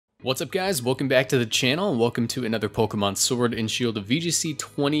What's up guys, welcome back to the channel and welcome to another Pokemon Sword and Shield VGC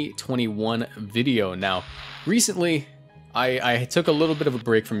 2021 video. Now, recently I took a little bit of a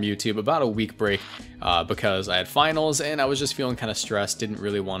break from YouTube, about a week break, because I had finals and I was just feeling kind of stressed, didn't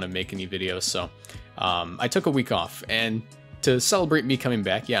really want to make any videos, so I took a week off. And to celebrate me coming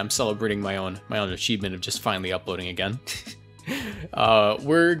back, yeah, I'm celebrating my own achievement of just finally uploading again.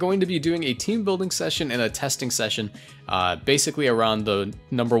 We're going to be doing a team building session and a testing session, basically around the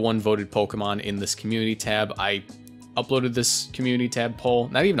 #1 voted Pokemon in this community tab. I uploaded this community tab poll,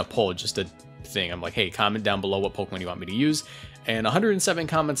 not even a poll, just a thing. I'm like, hey, comment down below what Pokemon you want me to use. And 107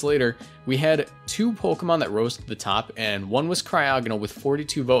 comments later, we had 2 Pokemon that rose to the top, and one was Cryogonal with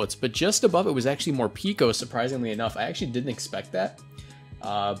 42 votes, but just above it was actually Morpeko, surprisingly enough. I actually didn't expect that,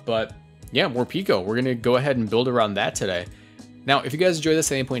 but yeah, Morpeko. We're gonna go ahead and build around that today. Now, if you guys enjoyed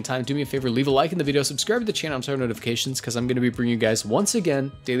this at any point in time, do me a favor, leave a like in the video, subscribe to the channel, and turn on notifications, because I'm going to be bringing you guys, once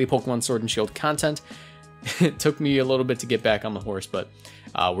again, daily Pokemon Sword and Shield content. It took me a little bit to get back on the horse, but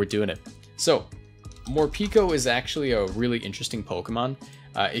we're doing it. So, Morpeko is actually a really interesting Pokemon.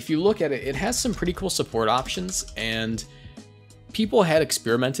 If you look at it, it has some pretty cool support options, and people had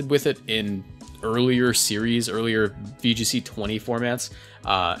experimented with it in earlier VGC 20 formats.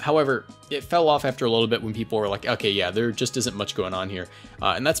 However, it fell off after a little bit when people were like, okay, yeah, there just isn't much going on here.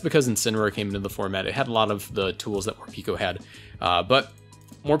 And that's because Incineroar came into the format. It had a lot of the tools that Morpeko had. But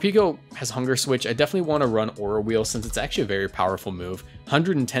Morpeko has Hunger Switch. I definitely want to run Aura Wheel since it's actually a very powerful move.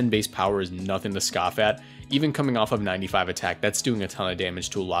 110 base power is nothing to scoff at. Even coming off of 95 attack, that's doing a ton of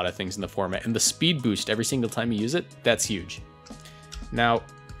damage to a lot of things in the format. And the speed boost every single time you use it, that's huge. Now,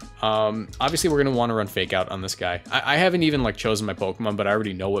 obviously we're going to want to run Fake Out on this guy. I haven't even chosen my Pokemon, but I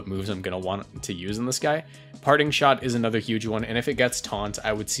already know what moves I'm going to want to use in this guy. Parting Shot is another huge one, and if it gets Taunt,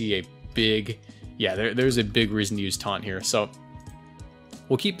 I would see a big, yeah, there's a big reason to use Taunt here. So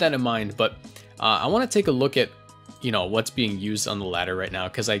we'll keep that in mind, but I want to take a look at, what's being used on the ladder right now,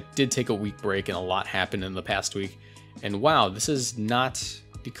 because I did take a week break and a lot happened in the past week. And wow, this is not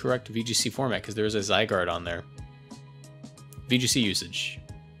the correct VGC format because there's a Zygarde on there. VGC usage.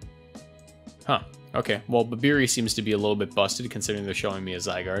 Huh, okay. Well, Babiri seems to be a little bit busted considering they're showing me a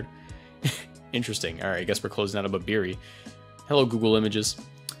Zygarde. Interesting. Alright, I guess we're closing out a Babiri. Hello, Google Images.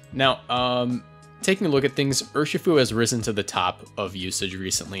 Now, taking a look at things, Urshifu has risen to the top of usage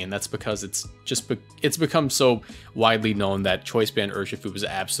recently, and that's because it's become so widely known that Choice Band Urshifu was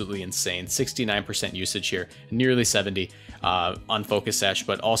absolutely insane. 69% usage here, nearly 70 on Focus Sash,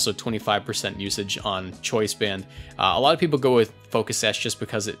 but also 25% usage on Choice Band. A lot of people go with Focus Sash just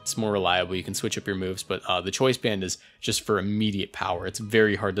because it's more reliable. You can switch up your moves, but the Choice Band is just for immediate power. It's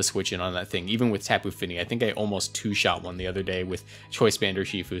very hard to switch in on that thing, even with Tapu Fini. I think I almost two-shot one the other day with Choice Band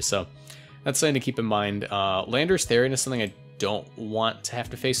Urshifu, so that's something to keep in mind. Landorus Therian is something I don't want to have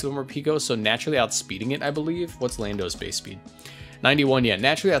to face with Morpeko, so naturally outspeeding it, I believe. What's Lando's base speed? 91, yeah,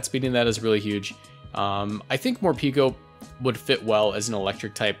 naturally outspeeding that is really huge. I think Morpeko would fit well as an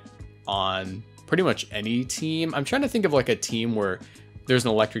electric type on pretty much any team. I'm trying to think of a team where there's an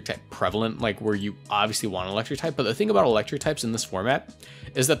electric type prevalent, where you obviously want an electric type, but the thing about electric types in this format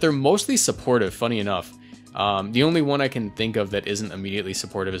is that they're mostly supportive, funny enough. The only one I can think of that isn't immediately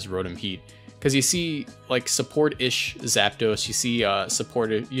supportive is Rotom Heat, because you see support-ish Zapdos,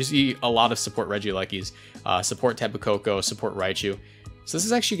 you see a lot of support Regielekis, support Tapu Koko, support Raichu. So this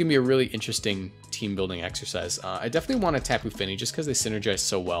is actually gonna be a really interesting team building exercise. I definitely want a Tapu Fini just because they synergize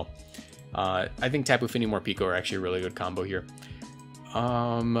so well. I think Tapu Fini Morpeko are actually a really good combo here.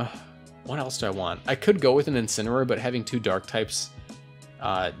 What else do I want? I could go with an Incineroar, but having 2 dark types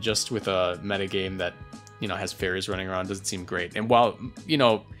just with a metagame that has fairies running around doesn't seem great. And while,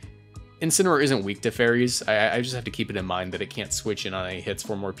 Incineroar isn't weak to fairies, I just have to keep it in mind that it can't switch in on any hits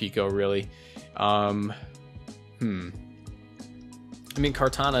for Morpeko, really. I mean,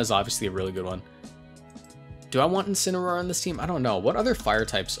 Kartana is obviously a really good one. Do I want Incineroar on this team? I don't know. What other fire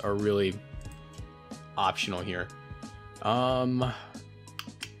types are really optional here? I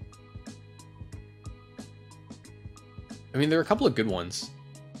mean, there are a couple of good ones.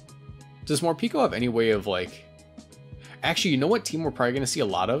 Does Morpeko have any way of Actually, you know what team we're probably going to see a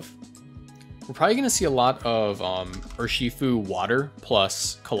lot of? We're probably going to see a lot of Urshifu Water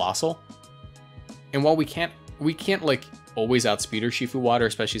plus Colossal. And while we can't always outspeed Urshifu Water,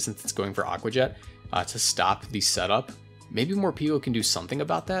 especially since it's going for Aqua Jet, to stop the setup, maybe Morpeko can do something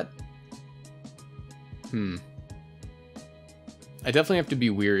about that? I definitely have to be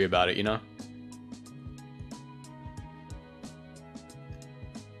weary about it,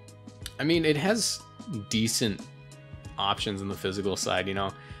 I mean, it has decent options in the physical side,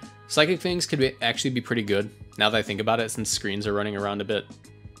 Psychic Fangs could actually be pretty good, now that I think about it, since screens are running around a bit.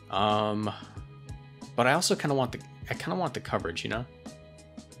 But I also kind of want the coverage, you know.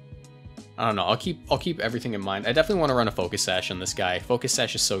 I don't know. I'll keep everything in mind. I definitely want to run a focus sash on this guy. Focus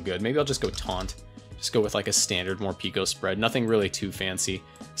sash is so good. Maybe I'll just go taunt. Just go with like a standard Morpeko spread. Nothing really too fancy.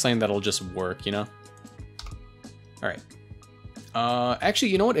 Something that'll just work, you know. All right. Actually,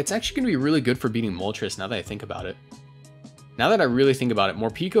 you know what? It's actually going to be really good for beating Moltres now that I think about it. Now that I really think about it,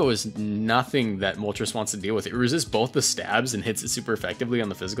 Morpeko is nothing that Moltres wants to deal with. It resists both the stabs and hits it super effectively on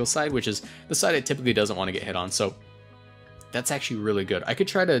the physical side, which is the side it typically doesn't want to get hit on. So that's actually really good. I could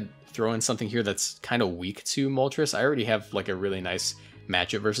try to throw in something here that's kind of weak to Moltres. I already have like a really nice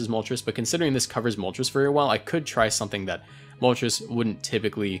matchup versus Moltres, but considering this covers Moltres very well, I could try something that Moltres wouldn't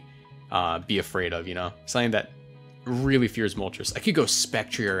typically be afraid of, you know? Something that really fears Moltres. I could go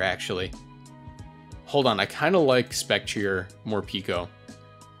SPECTRIER, actually. Hold on, I kind of like SPECTRIER Morpeko.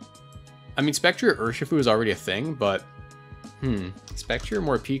 I mean, SPECTRIER Urshifu is already a thing, but... SPECTRIER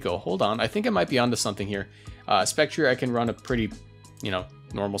Morpeko. Hold on, I think I might be onto something here. SPECTRIER, I can run a pretty, you know,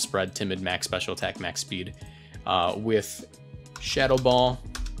 normal spread, timid, max special attack, max speed. With Shadow Ball,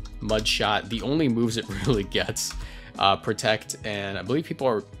 Mud Shot, the only moves it really gets. Protect, and I believe people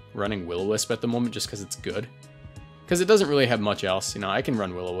are running Will-O-Wisp at the moment just because it's good. Because it doesn't really have much else, you know, I can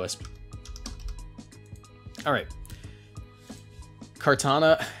run Will-O-Wisp. Alright.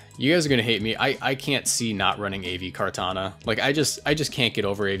 Kartana, you guys are gonna hate me. I can't see not running AV Kartana. Like, I just can't get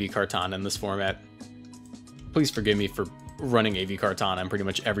over AV Kartana in this format. Please forgive me for running AV Kartana on pretty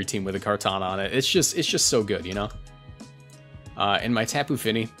much every team with a Kartana on it. It's just so good, you know? In my Tapu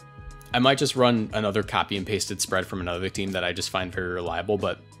Fini, I might just run another copy and pasted spread from another team that I just find very reliable,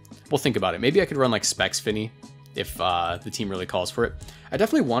 but we'll think about it. Maybe I could run like Specs Fini if the team really calls for it. I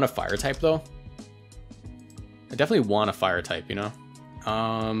definitely want a fire type though. I definitely want a fire type, you know?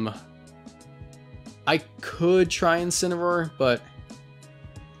 I could try Incineroar, but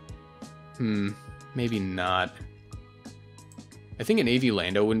maybe not. I think an AV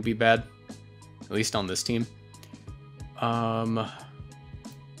Lando wouldn't be bad, at least on this team. I'm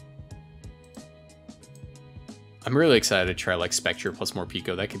really excited to try like SPECTRIER plus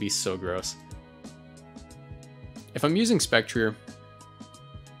Morpeko. That could be so gross. If I'm using SPECTRIER,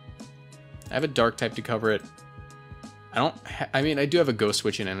 I have a dark type to cover it. I mean, I do have a ghost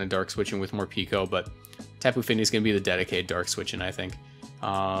switching and a dark switching with Morpeko, but Tapu Fini is going to be the dedicated dark switching, I think.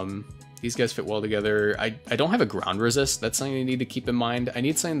 These guys fit well together. I don't have a ground resist. That's something I need to keep in mind. I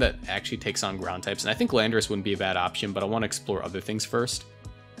need something that actually takes on ground types, and I think Landorus wouldn't be a bad option, but I want to explore other things first.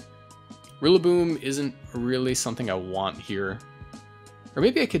 Rillaboom isn't really something I want here. Or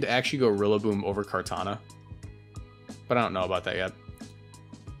maybe I could actually go Rillaboom over Kartana. But I don't know about that yet.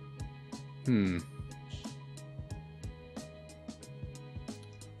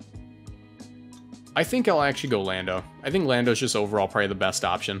 I think I'll actually go Lando. I think Lando's just overall probably the best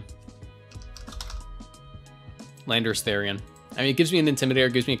option. Landorus Therian. I mean, it gives me an Intimidator,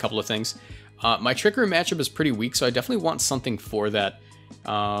 it gives me a couple of things. My Trick Room matchup is pretty weak, so I definitely want something for that.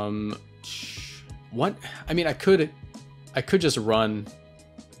 What? I mean, I could just run...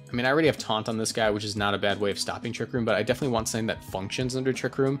 I mean, I already have Taunt on this guy, which is not a bad way of stopping Trick Room, but I definitely want something that functions under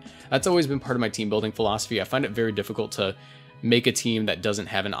Trick Room. That's always been part of my team building philosophy. I find it very difficult to make a team that doesn't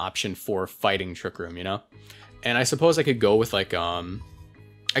have an option for fighting Trick Room, you know? And I suppose I could go with, like, I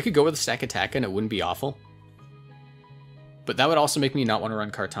could go with a Stack Attack and it wouldn't be awful. But that would also make me not want to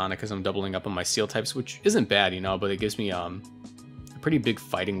run Kartana because I'm doubling up on my Seal types, which isn't bad, you know, but it gives me, a pretty big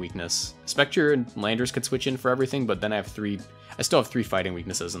fighting weakness. SPECTRIER and Landorus could switch in for everything, but then I still have 3 fighting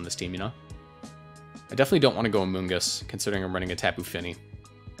weaknesses on this team, you know? I definitely don't want to go Amoonguss, considering I'm running a Tapu Fini.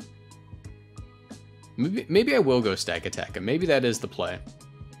 Maybe I will go Stack Attack, and maybe that is the play.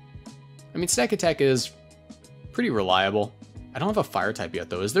 I mean, Stack Attack is pretty reliable. I don't have a Fire type yet,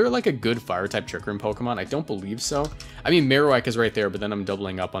 though. Is there, like, a good Fire type Trick Room Pokemon? I don't believe so. I mean, Marowak is right there, but then I'm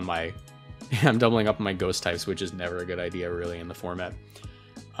doubling up on my... I'm doubling up on my Ghost types, which is never a good idea, really, in the format.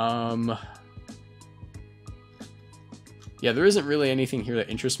 Yeah, there isn't really anything here that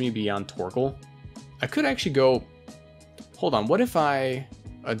interests me beyond Torkoal. I could actually go... Hold on, what if I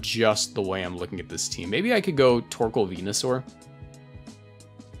adjust the way I'm looking at this team? Maybe I could go Torkoal Venusaur.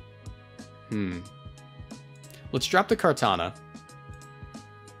 Let's drop the Kartana.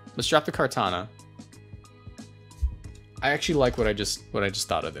 I actually like what I just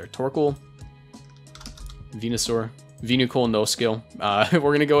thought of there. Torkoal, Venusaur, Venucool, no skill.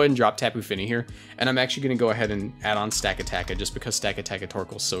 We're gonna go ahead and drop Tapu Fini here, and I'm actually gonna go ahead and add on Stack Attack just because Stack Attack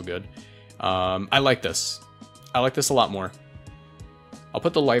Torkoal is so good. I like this. I like this a lot more. I'll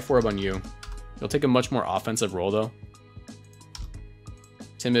put the Life Orb on you. You'll take a much more offensive role though.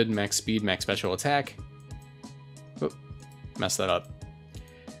 Timid, max speed, max special attack. Oop, messed that up.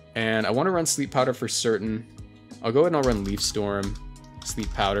 And I want to run Sleep Powder for certain. I'll go ahead and I'll run Leaf Storm,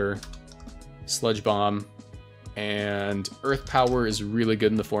 Sleep Powder, Sludge Bomb, and Earth Power is really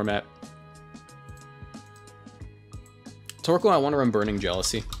good in the format. Torkoal, I want to run Burning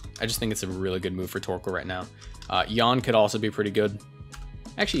Jealousy. I just think it's a really good move for Torkoal right now. Yawn could also be pretty good.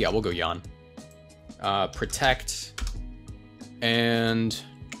 Actually, yeah, we'll go Yawn. Protect. And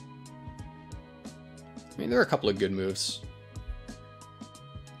I mean, there are a couple of good moves.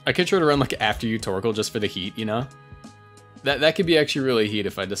 I could try to run like After You Torkoal just for the heat, you know? That could be actually really heat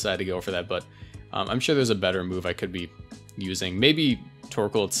if I decide to go for that, but I'm sure there's a better move I could be using. Maybe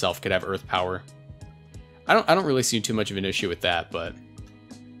Torkoal itself could have Earth Power. I don't really see too much of an issue with that, but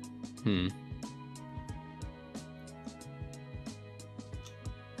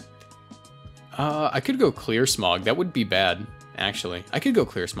I could go Clear Smog. That wouldn't be bad, actually. I could go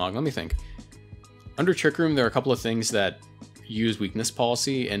Clear Smog. Let me think. Under Trick Room, there are a couple of things that use Weakness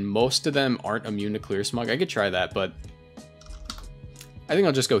Policy, and most of them aren't immune to Clear Smog. I could try that, but I think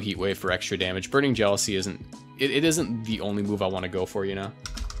I'll just go Heat Wave for extra damage. Burning Jealousy isn't... It isn't the only move I want to go for, you know?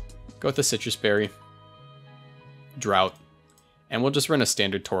 Go with the Citrus Berry. Drought. And we'll just run a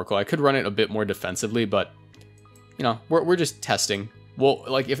standard Torkoal. I could run it a bit more defensively, but, you know, we're just testing. Well,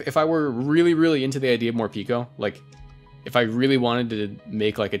 like, if I were really, really into the idea of Morpeko, like, if I really wanted to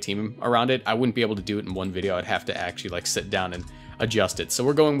make, like, a team around it, I wouldn't be able to do it in one video. I'd have to actually, like, sit down and adjust it. So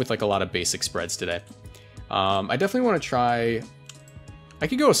we're going with, like, a lot of basic spreads today. I definitely want to try... I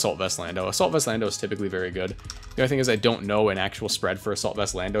could go Assault Vest Lando. Assault Vest Lando is typically very good. The only thing is I don't know an actual spread for Assault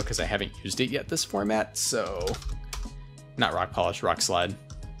Vest Lando because I haven't used it yet this format, so... Not Rock Polish, Rock Slide.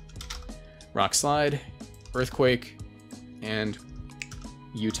 Rock Slide, Earthquake, and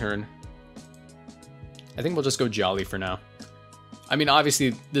U-Turn. I think we'll just go Jolly for now. I mean,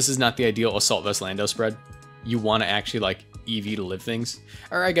 obviously, this is not the ideal Assault Vest Lando spread. You want to actually, like, EV to live things.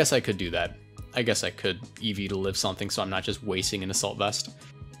 Or I guess I could do that. I guess I could EV to live something so I'm not just wasting an Assault Vest.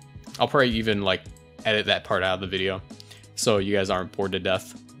 I'll probably even, like, edit that part out of the video so you guys aren't bored to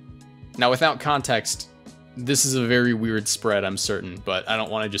death. Now, without context, this is a very weird spread, I'm certain, but I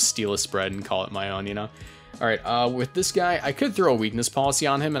don't want to just steal a spread and call it my own, you know? Alright, with this guy, I could throw a Weakness Policy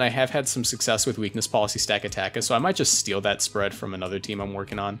on him, and I have had some success with Weakness Policy Stack Attacka, so I might just steal that spread from another team I'm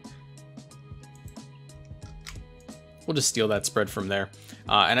working on. We'll just steal that spread from there.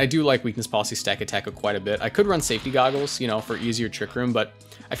 And I do like Weakness Policy Stack Attacka quite a bit. I could run Safety Goggles, you know, for easier Trick Room, but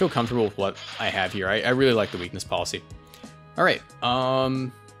I feel comfortable with what I have here. I really like the Weakness Policy. Alright,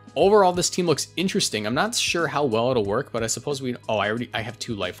 overall, this team looks interesting. I'm not sure how well it'll work, but I suppose we... Oh, I have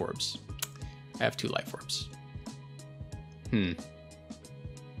 2 Life Orbs. I have 2 Life Orbs.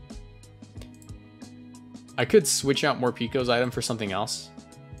 I could switch out Morpeko's item for something else.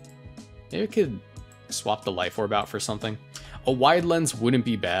 Maybe I could swap the Life Orb out for something. A Wide Lens wouldn't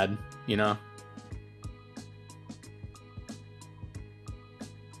be bad, you know?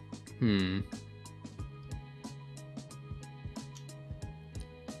 I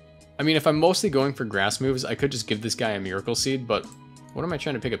mean, if I'm mostly going for grass moves, I could just give this guy a Miracle Seed, but what am I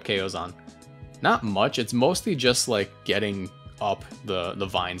trying to pick up KOs on? Not much. It's mostly just, like, getting up the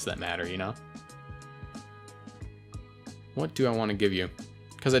vines that matter, you know? What do I want to give you?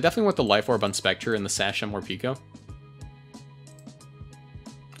 Because I definitely want the Life Orb on SPECTRIER and the Sash on Morpeko.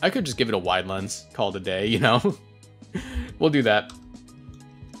 I could just give it a Wide Lens, call it a day, you know? We'll do that.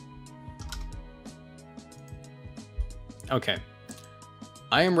 Okay.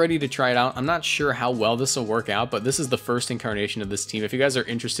 I am ready to try it out. I'm not sure how well this will work out, but this is the first incarnation of this team. If you guys are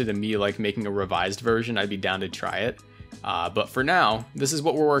interested in me, like, making a revised version, I'd be down to try it. But for now, this is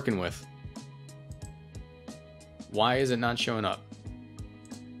what we're working with. Why is it not showing up?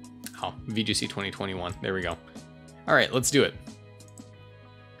 Oh, VGC 2021. There we go. All right, let's do it.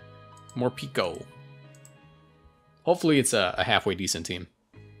 Morpeko. Hopefully it's a halfway decent team.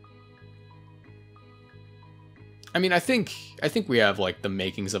 I mean, I think we have, like, the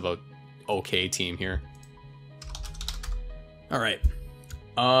makings of a okay team here. All right.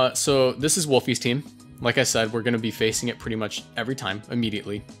 So this is Wolfie's team. Like I said, we're going to be facing it pretty much every time,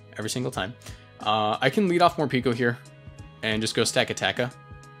 immediately, every single time. I can lead off Morpeko here and just go Stack Attacka.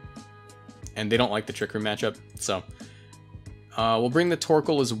 And they don't like the Trick Room matchup, so we'll bring the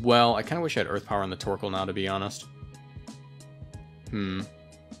Torkoal as well. I kind of wish I had Earth Power on the Torkoal now, to be honest.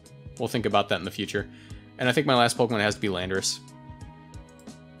 We'll think about that in the future. And I think my last Pokemon has to be Landorus.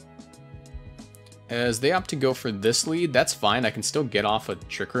 As they opt to go for this lead, that's fine. I can still get off a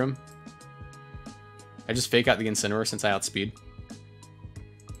Trick Room. I just fake out the Incineroar since I outspeed.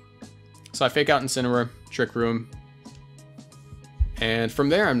 So I fake out Incineroar, Trick Room. And from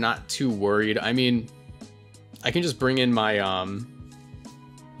there, I'm not too worried. I mean, I can just bring in my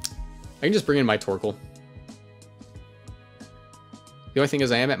I can just bring in my Torkoal. The only thing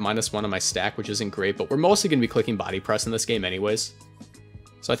is I am at -1 on my stack, which isn't great, but we're mostly going to be clicking body press in this game anyways.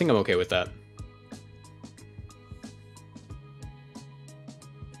 So I think I'm okay with that.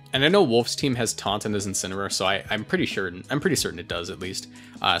 And I know Wolf's team has Taunt and his Incineroar, so I'm pretty certain it does at least.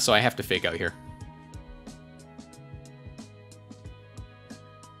 So I have to fake out here.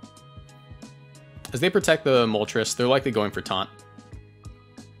 As they protect the Moltres, they're likely going for Taunt.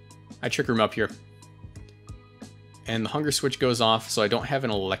 I Trick Room up here. And the Hunger Switch goes off, so I don't have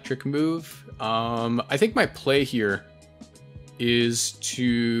an electric move. I think my play here is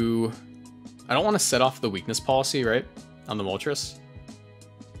to... I don't want to set off the weakness policy, right? On the Moltres.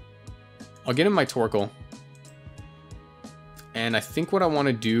 I'll get in my Torkoal. And I think what I want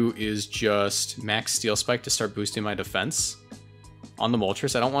to do is just max Steel Spike to start boosting my defense on the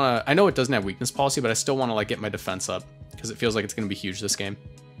Moltres. I don't want to... I know it doesn't have weakness policy, but I still want to like get my defense up because it feels like it's going to be huge this game.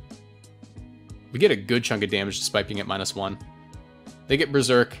 We get a good chunk of damage despite being at -1. They get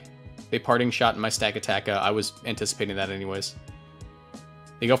Berserk. They Parting Shot in my Stack Attack. I was anticipating that anyways.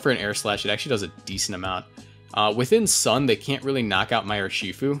 They go for an Air Slash. It actually does a decent amount. Within Sun, they can't really knock out my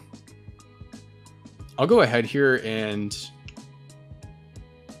Urshifu. I'll go ahead here and...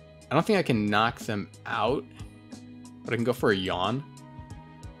 I don't think I can knock them out, but I can go for a Yawn.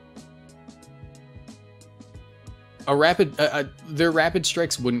 Their Rapid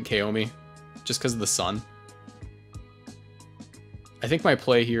Strikes wouldn't KO me. Just because of the Sun. I think my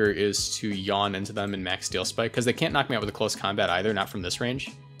play here is to Yawn into them and max Steel Spike, because they can't knock me out with a close combat either, not from this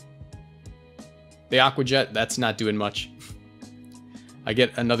range. The Aqua Jet, that's not doing much. I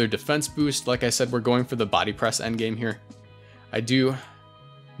get another defense boost. Like I said, we're going for the body press endgame here. I do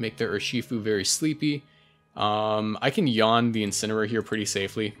make their Urshifu very sleepy. I can Yawn the Incineroar here pretty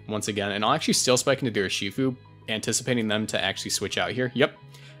safely, once again, and I'll actually Steel Spike into their Urshifu, anticipating them to actually switch out here. Yep.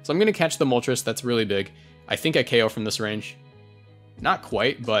 So I'm going to catch the Moltres. That's really big. I think I KO from this range. Not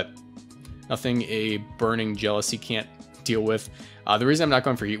quite, but nothing a Burning Jealousy can't deal with. The reason I'm not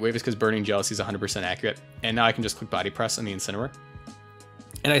going for Heat Wave is because Burning Jealousy is 100% accurate. And now I can just click Body Press on the Incineroar.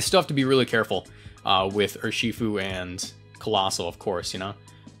 And I still have to be really careful with Urshifu and Colossal, of course, you know.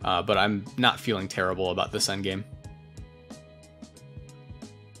 But I'm not feeling terrible about this endgame.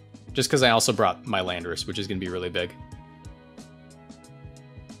 Just because I also brought my Landorus, which is going to be really big.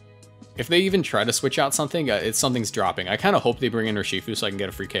 If they even try to switch out something, something's dropping. I kind of hope they bring in Urshifu so I can get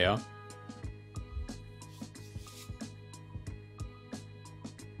a free KO.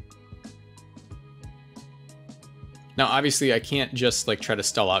 Now, obviously, I can't just like try to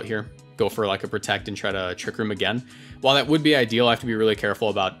stall out here, go for like a Protect and try to Trick Room again. While that would be ideal, I have to be really careful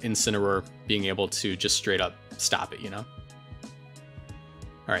about Incineroar being able to just straight up stop it, you know?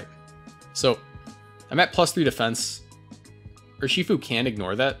 All right, so I'm at +3 defense. Urshifu can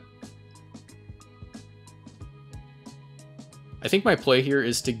ignore that. I think my play here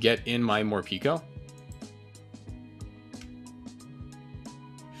is to get in my Morpeko.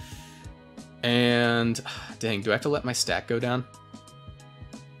 And, dang, do I have to let my stack go down?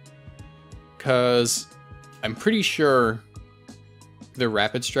 Because I'm pretty sure the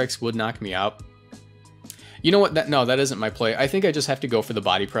Rapid Strikes would knock me out. You know what? No, that isn't my play. I think I just have to go for the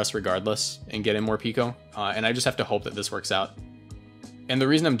Body Press regardless and get in Morpeko. And I just have to hope that this works out. And the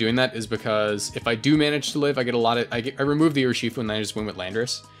reason I'm doing that is because if I do manage to live, I get a lot of... I remove the Urshifu and then I just win with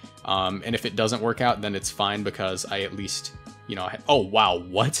Landorus. And if it doesn't work out, then it's fine because I at least, you know... oh, wow,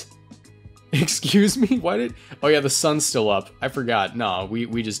 what? Excuse me? Why did... oh, yeah, the sun's still up. I forgot. No,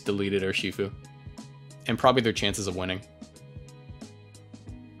 we just deleted Urshifu. And probably their chances of winning.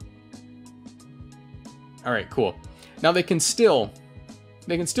 Alright, cool. Now they can still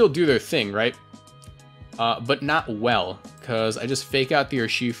do their thing, right? But not well, because I just fake out the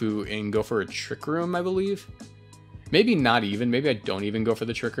Urshifu and go for a Trick Room, I believe. Maybe not even. Maybe I don't even go for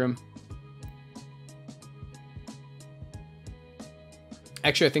the Trick Room.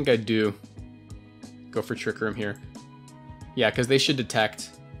 Actually, I think I do go for Trick Room here. Yeah, because they should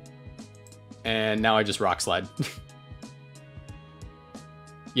detect. And now I just Rock Slide.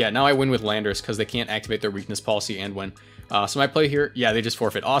 Yeah, now I win with Landorus because they can't activate their weakness policy and win. So my play here, yeah, they just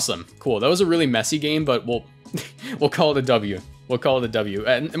forfeit. Awesome, cool. That was a really messy game, but we'll we'll call it a W. We'll call it a W.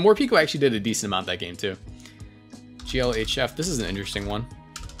 And Morpeko actually did a decent amount that game too. GLHF, this is an interesting one.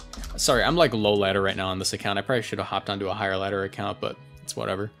 Sorry, I'm like low ladder right now on this account. I probably should have hopped onto a higher ladder account, but it's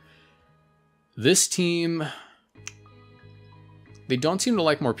whatever. This team, they don't seem to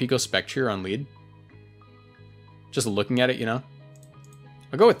like Morpeko SPECTRIER on lead. Just looking at it, you know.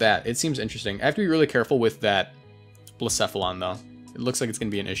 I'll go with that. It seems interesting. I have to be really careful with that Blacephalon, though. It looks like it's going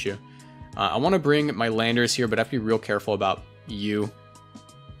to be an issue. I want to bring my Landorus here, but I have to be real careful about you.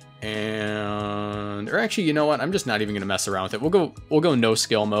 And, or actually, you know what? I'm just not even gonna mess around with it. We'll go no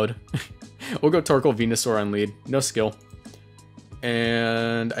skill mode. We'll go Torkoal Venusaur on lead, no skill.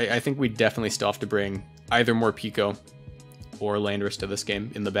 And I think we definitely still have to bring either Morpeko or Landorus to this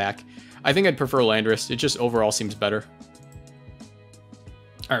game in the back. I think I'd prefer Landorus. It just overall seems better.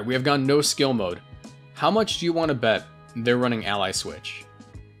 All right, we have gone no skill mode. How much do you want to bet they're running Ally Switch?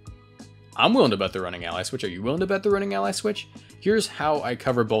 I'm willing to bet they're running Ally Switch. Are you willing to bet they're running Ally Switch? Here's how I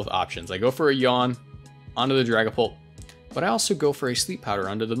cover both options. I go for a Yawn onto the Dragapult, but I also go for a Sleep Powder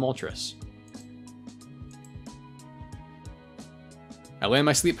onto the Moltres. I land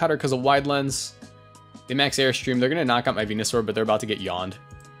my Sleep Powder because of Wide Lens. They max Airstream. They're going to knock out my Venusaur, but they're about to get yawned.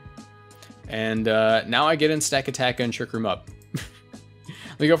 And now I get in Stack Attack and Trick Room up.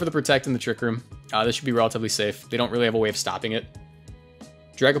 Let me go for the Protect in the Trick Room. This should be relatively safe. They don't really have a way of stopping it.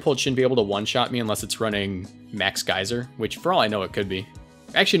 Dragapult shouldn't be able to one-shot me unless it's running Max Geyser, which for all I know it could be.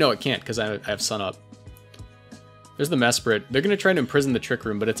 Actually, no, it can't because I have Sun Up. There's the Mesprit. They're going to try to imprison the Trick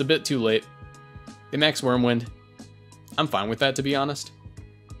Room, but it's a bit too late. They max Wormwind. I'm fine with that, to be honest.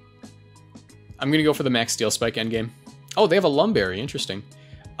 I'm going to go for the Max Steel Spike endgame. Oh, they have a Lumberry. Interesting.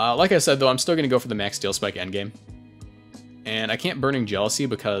 Like I said, though, I'm still going to go for the Max Steel Spike endgame. And I can't Burning Jealousy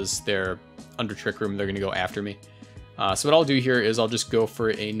because they're under Trick Room. They're going to go after me. So what I'll do here is I'll just go for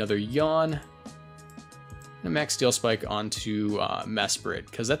another Yawn. And a Max Steel Spike onto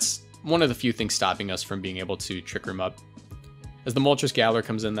Mesprit, because that's one of the few things stopping us from being able to Trick Room up. As the Moltres Galar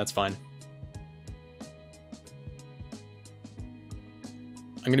comes in, that's fine.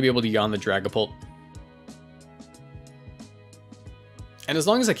 I'm going to be able to Yawn the Dragapult. And as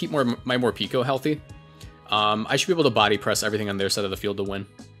long as I keep my Morpeko healthy, I should be able to body press everything on their side of the field to win.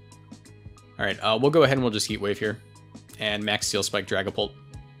 Alright, we'll go ahead and we'll just Heat Wave here. And Max Steel Spike Dragapult.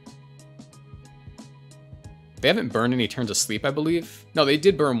 They haven't burned any turns of sleep, I believe. No, they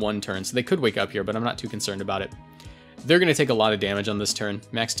did burn one turn, so they could wake up here, but I'm not too concerned about it. They're going to take a lot of damage on this turn.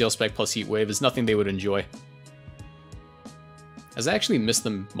 Max Steel Spike plus Heat Wave is nothing they would enjoy. As I actually missed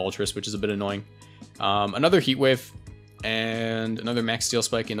the Moltres, which is a bit annoying. Another Heat Wave, and another Max Steel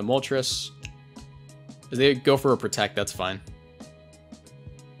Spike into Moltres. As they go for a Protect, that's fine.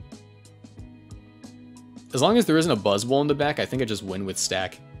 As long as there isn't a Buzzwole in the back, I think I just win with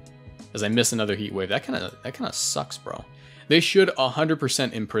Stack. As I miss another Heat Wave. That kind of sucks, bro. They should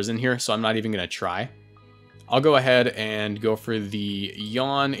 100% imprison here, so I'm not even going to try. I'll go ahead and go for the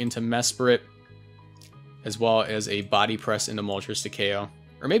Yawn into Mesprit, as well as a Body Press into Moltres to KO.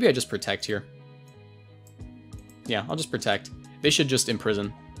 Or maybe I just Protect here. Yeah, I'll just Protect. They should just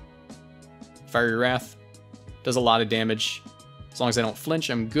imprison. Fiery Wrath does a lot of damage. As long as I don't flinch,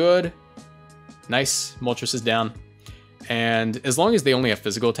 I'm good. Nice, Moltres is down. And as long as they only have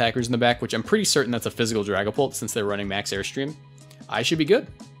physical attackers in the back, which I'm pretty certain that's a physical Dragapult since they're running Max Airstream, I should be good,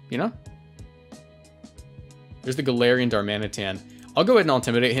 you know? There's the Galarian Darmanitan. I'll go ahead and I'll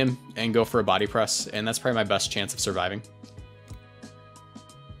Intimidate him and go for a Body Press, and that's probably my best chance of surviving.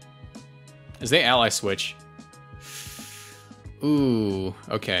 As they Ally Switch. Ooh,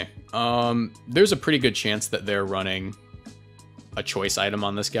 okay. There's a pretty good chance that they're running a choice item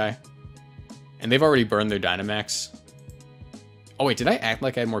on this guy. And they've already burned their Dynamax. Oh wait, did I act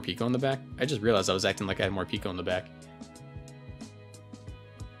like I had Morpeko in the back? I just realized I was acting like I had Morpeko in the back.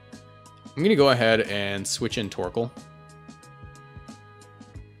 I'm gonna go ahead and switch in Torkoal.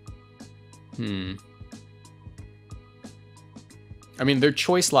 I mean, they're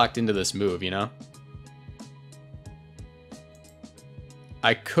choice locked into this move, you know?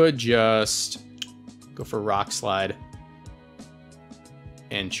 I could just go for Rock Slide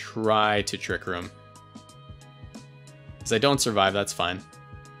and try to Trick Room. If I don't survive, that's fine.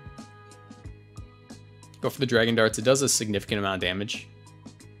 Go for the Dragon Darts. It does a significant amount of damage.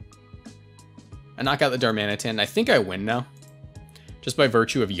 I knock out the Darmanitan. I think I win now. Just by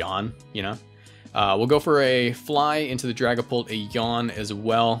virtue of Yawn, you know? We'll go for a Fly into the Dragapult, a Yawn as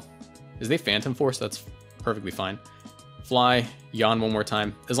well. Is they Phantom Force? That's perfectly fine. Fly, Yawn one more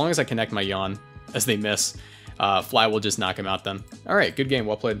time. As long as I connect my Yawn as they miss, Fly will just knock him out then. Alright, good game.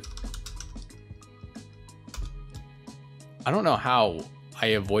 Well played. I don't know how I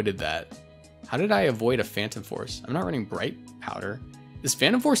avoided that. How did I avoid a Phantom Force? I'm not running Bright Powder. Is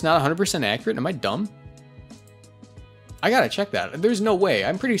Phantom Force not 100% accurate? Am I dumb? I gotta check that. There's no way.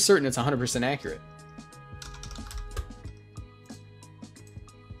 I'm pretty certain it's 100% accurate.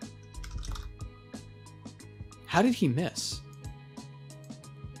 How did he miss?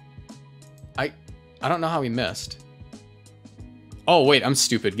 I don't know how he missed. Oh, wait, I'm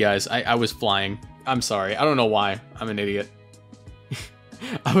stupid, guys. I was flying. I'm sorry. I don't know why. I'm an idiot.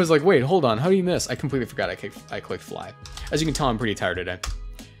 I was like, wait, hold on. How do you miss? I completely forgot I clicked Fly. As you can tell, I'm pretty tired today.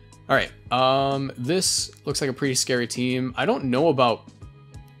 Alright, this looks like a pretty scary team. I don't know about,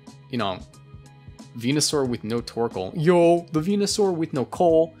 you know, Venusaur with no Torkoal. Yo, the Venusaur with no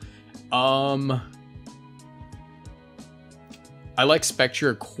coal. I like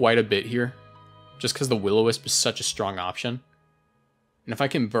SPECTRIER quite a bit here, just because the Will-O-Wisp is such a strong option. And if I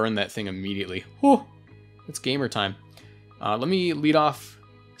can burn that thing immediately, whew, it's gamer time. Let me lead off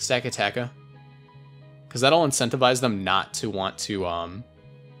Stakataka, because that'll incentivize them not to want to,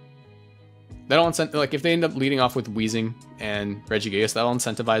 like, if they end up leading off with Weezing and Regigigas, that'll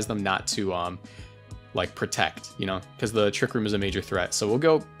incentivize them not to, like, protect, you know, because the Trick Room is a major threat. So we'll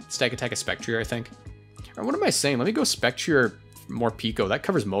go Stakataka SPECTRIER, I think. Or what am I saying? Let me go SPECTRIER Morpeko. That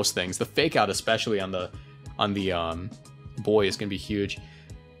covers most things. The Fake Out, especially on the boy, is going to be huge.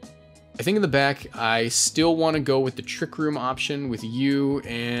 I think in the back, I still want to go with the Trick Room option with you,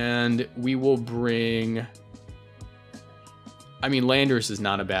 and we will bring... I mean, Landorus is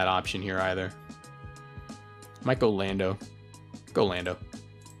not a bad option here either. Might go Lando. Go Lando.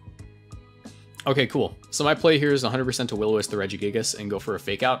 Okay, cool. So my play here is 100% to Will-O-Wisp the Regigigas and go for a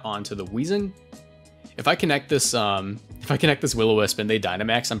Fake Out onto the Weezing. If I connect this Will-O-Wisp and they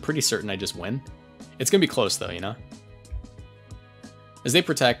Dynamax, I'm pretty certain I just win. It's gonna be close though, you know? As they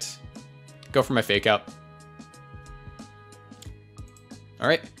protect, go for my Fake Out.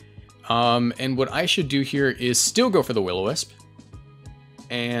 Alright. And what I should do here is still go for the Will-O-Wisp.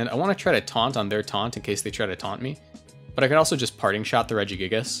 And I want to try to taunt on their taunt in case they try to taunt me. But I can also just Parting Shot the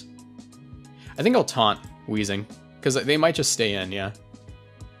Regigigas. I think I'll taunt Weezing, because they might just stay in, yeah.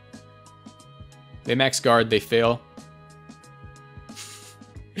 They max guard, they fail.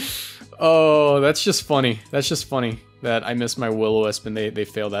 Oh, that's just funny. That's just funny that I missed my Will-O-Wisp and they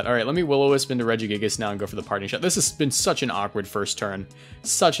fail that. Alright, let me Will-O-Wisp into Regigigas now and go for the Parting Shot. This has been such an awkward first turn.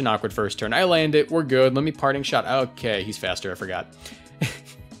 Such an awkward first turn. I land it, we're good. Let me Parting Shot. Okay, he's faster, I forgot.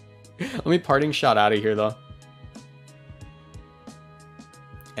 Let me Parting Shot out of here, though.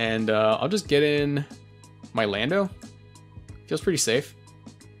 And I'll just get in my Lando. Feels pretty safe.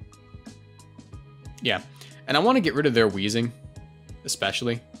 Yeah. And I want to get rid of their Weezing,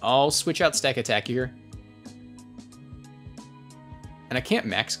 especially. I'll switch out Stakataka here. And I can't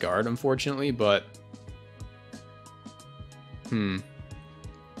max guard, unfortunately, but... I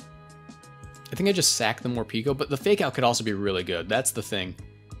think I just sack the Morpeko, but the Fake Out could also be really good. That's the thing.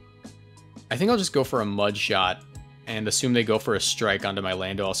 I think I'll just go for a Mud Shot and assume they go for a Strike onto my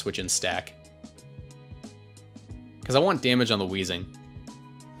Lando. I'll switch in Stack. Because I want damage on the Weezing.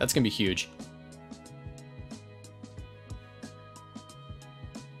 That's going to be huge.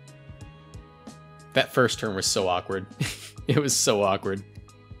 That first turn was so awkward. It was so awkward.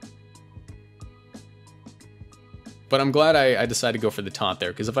 But I'm glad I decided to go for the taunt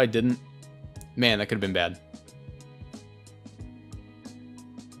there, because if I didn't, man, that could have been bad.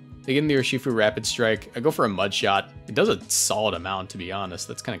 They get in the Urshifu Rapid Strike. I go for a Mud Shot. It does a solid amount, to be honest.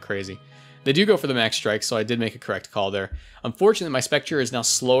 That's kind of crazy. They do go for the Max Strike, so I did make a correct call there. Unfortunately, my SPECTRIER is now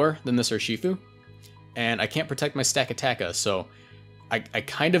slower than this Urshifu, and I can't protect my Stakataka, so I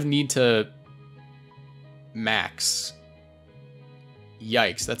kind of need to max.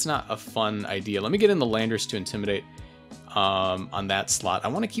 Yikes, that's not a fun idea. Let me get in the Landers to Intimidate on that slot. I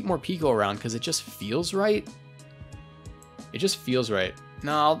want to keep Morpeko around because it just feels right. It just feels right.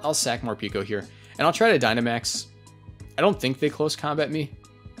 No, I'll sack Morpeko here. And I'll try to Dynamax. I don't think they close combat me.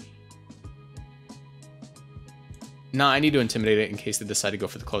 Nah, I need to Intimidate it in case they decide to go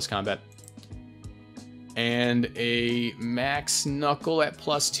for the close combat. And a Max Knuckle at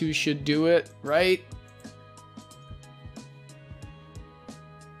 +2 should do it, right?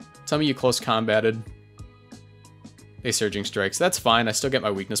 Tell me you close combated. They Surging Strikes. That's fine. I still get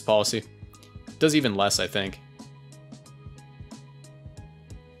my weakness policy. Does even less, I think.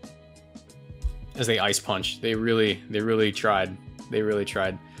 As they Ice Punch. They really tried. They really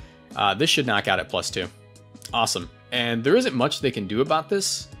tried. This should knock out at +2. Awesome. And there isn't much they can do about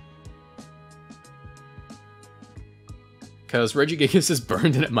this. Because Regigigas is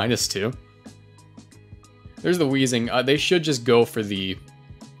burned in at -2. There's the Weezing. They should just go for the...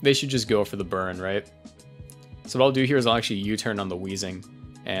 They should just go for the burn, right? So what I'll do here is I'll actually U-turn on the Weezing,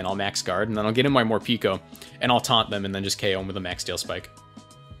 and I'll max guard, and then I'll get in my Morpeko, and I'll taunt them, and then just KO them with a Max Steel Spike.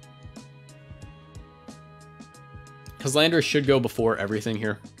 Because Landorus should go before everything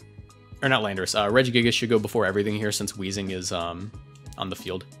here. Or not Landorus, Regigigas should go before everything here since Weezing is on the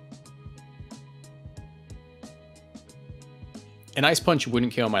field. An Ice Punch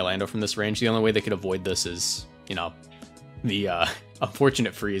wouldn't KO my Lando from this range. The only way they could avoid this is, you know, the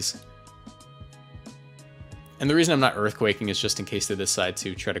unfortunate freeze. And the reason I'm not Earthquaking is just in case they decide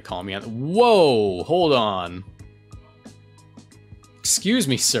to try to call me on. Whoa, hold on. Excuse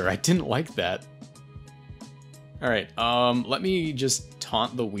me, sir. I didn't like that. Alright, let me just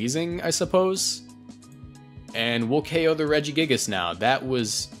taunt the Wheezing, I suppose. And we'll KO the Regigigas now. That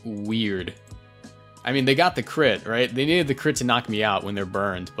was weird. I mean, they got the crit, right? They needed the crit to knock me out when they're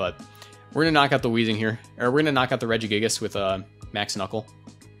burned, but we're gonna knock out the Wheezing here. Or we're gonna knock out the Regigigas with Max Knuckle.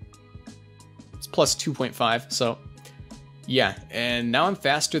 It's plus 2.5, so yeah. And now I'm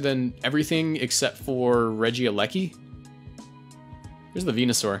faster than everything except for Regieleki. Here's the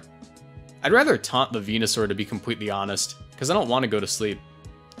Venusaur. I'd rather taunt the Venusaur, to be completely honest, because I don't want to go to sleep.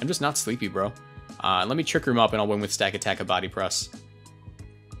 I'm just not sleepy, bro. Let me Trick Room up and I'll win with Stack Attack a Body Press.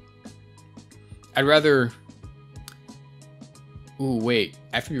 I'd rather... Ooh, wait.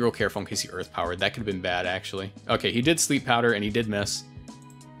 I have to be real careful in case he Earth Powered. That could have been bad, actually. Okay, he did Sleep Powder and he did miss.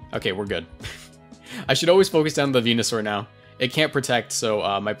 Okay, we're good. I should always focus down the Venusaur now. It can't protect,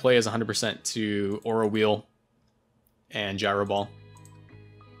 so my play is 100% to Aura Wheel and Gyro Ball.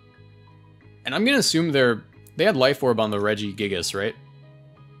 And I'm gonna assume they had Life Orb on the Regigigas, right?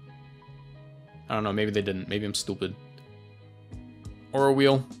 I don't know, maybe they didn't. Maybe I'm stupid. Aura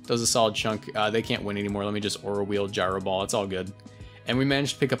Wheel does a solid chunk. They can't win anymore. Let me just Aura Wheel, Gyro Ball. It's all good. And we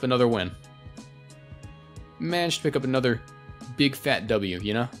managed to pick up another win. Managed to pick up another big fat W,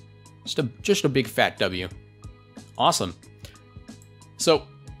 you know? Just a big fat W. Awesome. So,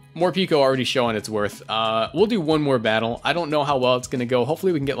 Morpeko already showing its worth. We'll do one more battle. I don't know how well it's going to go.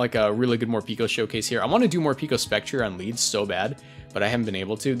 Hopefully we can get like a really good Morpeko showcase here. I want to do Morpeko SPECTRIER on leads so bad, but I haven't been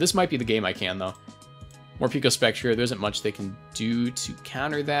able to. This might be the game I can, though. Morpeko SPECTRIER, there isn't much they can do to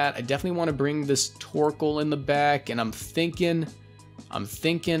counter that. I definitely want to bring this Torkoal in the back, and I'm not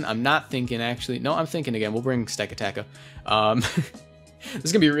thinking, actually. No, I'm thinking again. We'll bring Stakataka. This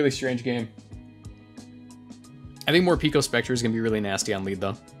is going to be a really strange game. I think Morpeko SPECTRIER is going to be really nasty on lead,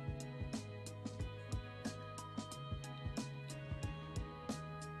 though.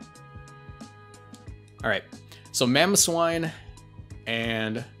 Alright, so Mamoswine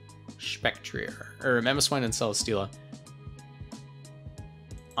and SPECTRIER. Or Mamoswine and Celesteela.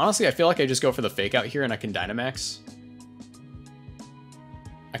 Honestly, I feel like I just go for the Fake Out here and I can Dynamax.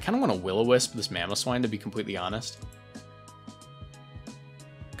 I kind of want to Will-O-Wisp this Mamoswine, to be completely honest.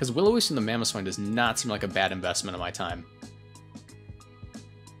 Because Will-O-Wisp and the Mamoswine does not seem like a bad investment of my time.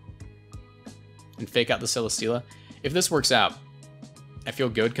 And Fake Out the Celesteela. If this works out, I feel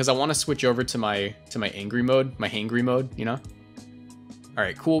good, because I want to switch over to my angry mode, my hangry mode, you know?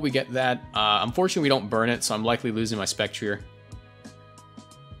 Alright, cool, we get that. Unfortunately, we don't burn it, so I'm likely losing my SPECTRIER.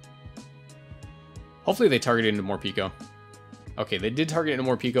 Hopefully they targeted into Morpeko. Okay, they did target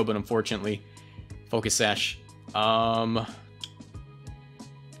into Morpeko, but unfortunately, Focus Sash. Dang,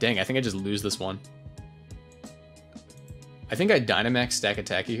 I think I just lose this one. I think I Dynamax Stack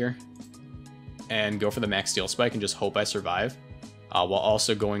Attack here, and go for the Max Steel Spike and just hope I survive. While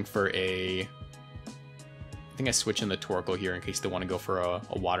also going for a... I think I switch in the Torkoal here in case they want to go for a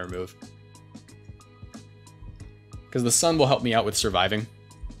water move. Because the Sun will help me out with surviving.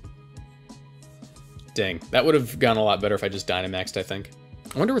 Dang, that would have gone a lot better if I just Dynamaxed, I think.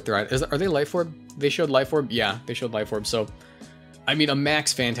 I wonder what they're at. Are they Life Orb? They showed Life Orb? Yeah, they showed Life Orb. So, I mean, a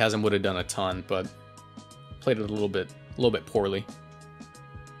Max Phantasm would have done a ton, but played it a little bit poorly.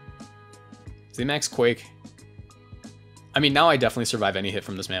 Is the Max Quake? I mean, now I definitely survive any hit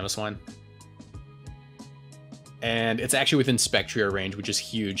from this Mamoswine. And it's actually within SPECTRIER range, which is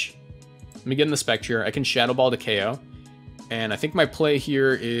huge. Let me get in the SPECTRIER. I can Shadow Ball to KO. And I think my play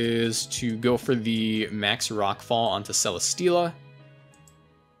here is to go for the Max Rockfall onto Celesteela.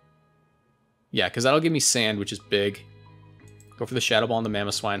 Yeah, because that'll give me Sand, which is big. Go for the Shadow Ball on the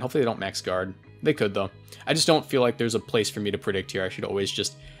Mamoswine. Hopefully they don't Max Guard. They could, though. I just don't feel like there's a place for me to predict here. I should always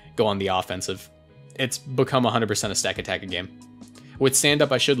just go on the offensive. It's become 100% a Stack Attack game. With Stand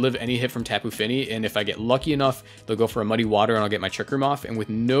Up, I should live any hit from Tapu Fini, and if I get lucky enough, they'll go for a Muddy Water and I'll get my Trick Room off. And with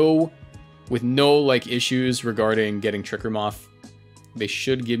no like issues regarding getting Trick Room off, they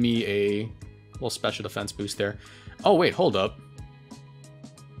should give me a little special defense boost there. Oh wait, hold up.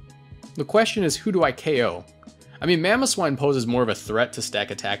 The question is, who do I KO? I mean, Mamoswine poses more of a threat to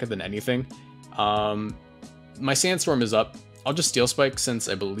Stack Attack than anything. My Sandstorm is up. I'll just Steel Spike since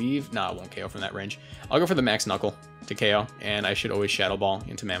I believe... Nah, I won't KO from that range. I'll go for the Max Knuckle to KO, and I should always Shadow Ball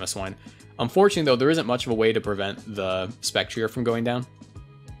into Mamoswine. Unfortunately, though, there isn't much of a way to prevent the SPECTRIER from going down.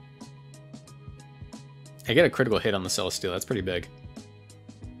 I get a critical hit on the Celesteela. That's pretty big.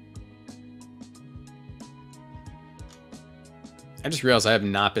 I just realized I have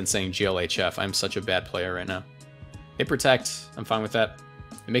not been saying GLHF. I'm such a bad player right now. They protect. I'm fine with that.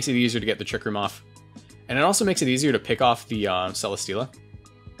 It makes it easier to get the Trick Room off. And it also makes it easier to pick off the Celesteela.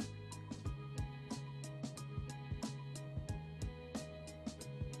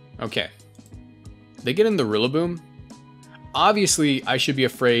 Okay. They get in the Rillaboom. Obviously, I should be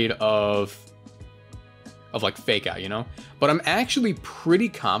afraid of like Fake Out, you know? But I'm actually pretty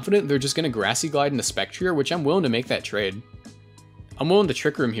confident they're just going to Grassy Glide into SPECTRIER, which I'm willing to make that trade. I'm willing to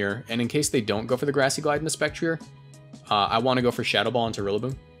Trick Room here, and in case they don't go for the Grassy Glide into SPECTRIER, I want to go for Shadow Ball into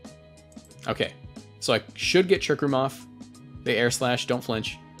Rillaboom. Okay, so I should get Trick Room off. They Air Slash, don't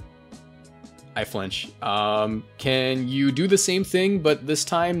flinch. I flinch. Can you do the same thing, but this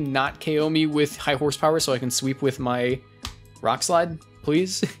time not KO me with high horsepower so I can sweep with my Rock Slide,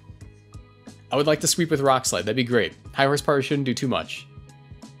 please? I would like to sweep with Rock Slide, that'd be great. High horsepower shouldn't do too much.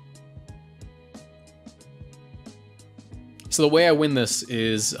 So the way I win this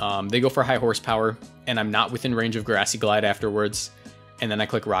is they go for high horsepower, and I'm not within range of Grassy Glide afterwards, and then I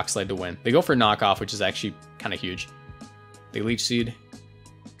click Rock Slide to win. They go for Knockoff, which is actually kind of huge. They Leech Seed.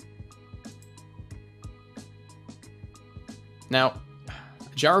 Now,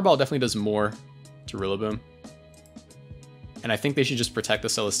 Gyro Ball definitely does more to Rillaboom. And I think they should just protect the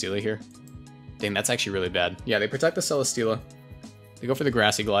Celesteela here. Dang, that's actually really bad. Yeah, they protect the Celesteela. They go for the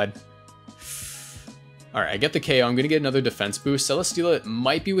Grassy Glide. Alright, I get the KO. I'm going to get another defense boost. Celesteela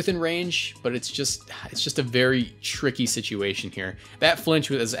might be within range, but it's just a very tricky situation here. That flinch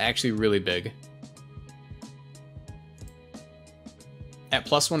was actually really big. At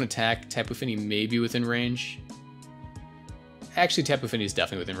 +1 attack, Tapu Fini may be within range. Actually, Tapu Fini is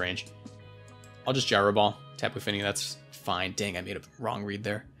definitely within range. I'll just Gyro Ball. Tapu Fini, that's fine. Dang, I made a wrong read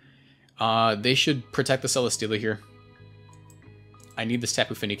there. They should protect the Celesteela here. I need this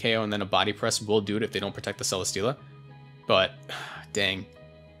Tapu Fini KO, and then a Body Press will do it if they don't protect the Celesteela. But, dang.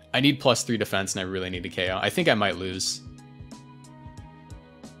 I need +3 defense, and I really need a KO. I think I might lose.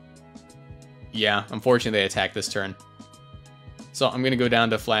 Yeah, unfortunately they attacked this turn. So I'm going to go down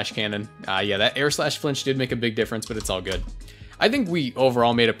to Flash Cannon. Yeah, that Air Slash flinch did make a big difference, but it's all good. I think we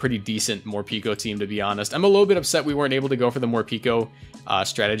overall made a pretty decent Morpeko team, to be honest. I'm a little bit upset we weren't able to go for the Morpeko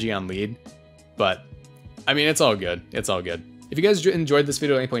strategy on lead. But, I mean, it's all good. It's all good. If you guys enjoyed this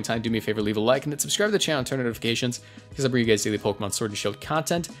video at any point in time, do me a favor, leave a like, and then subscribe to the channel and turn on notifications, because I bring you guys daily Pokemon Sword and Shield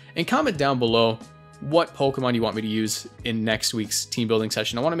content. And comment down below what Pokemon you want me to use in next week's team building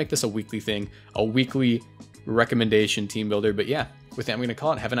session. I want to make this a weekly thing, a weekly recommendation team builder. But yeah, with that, I'm going to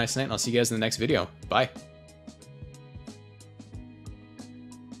call it. Have a nice night, and I'll see you guys in the next video. Bye.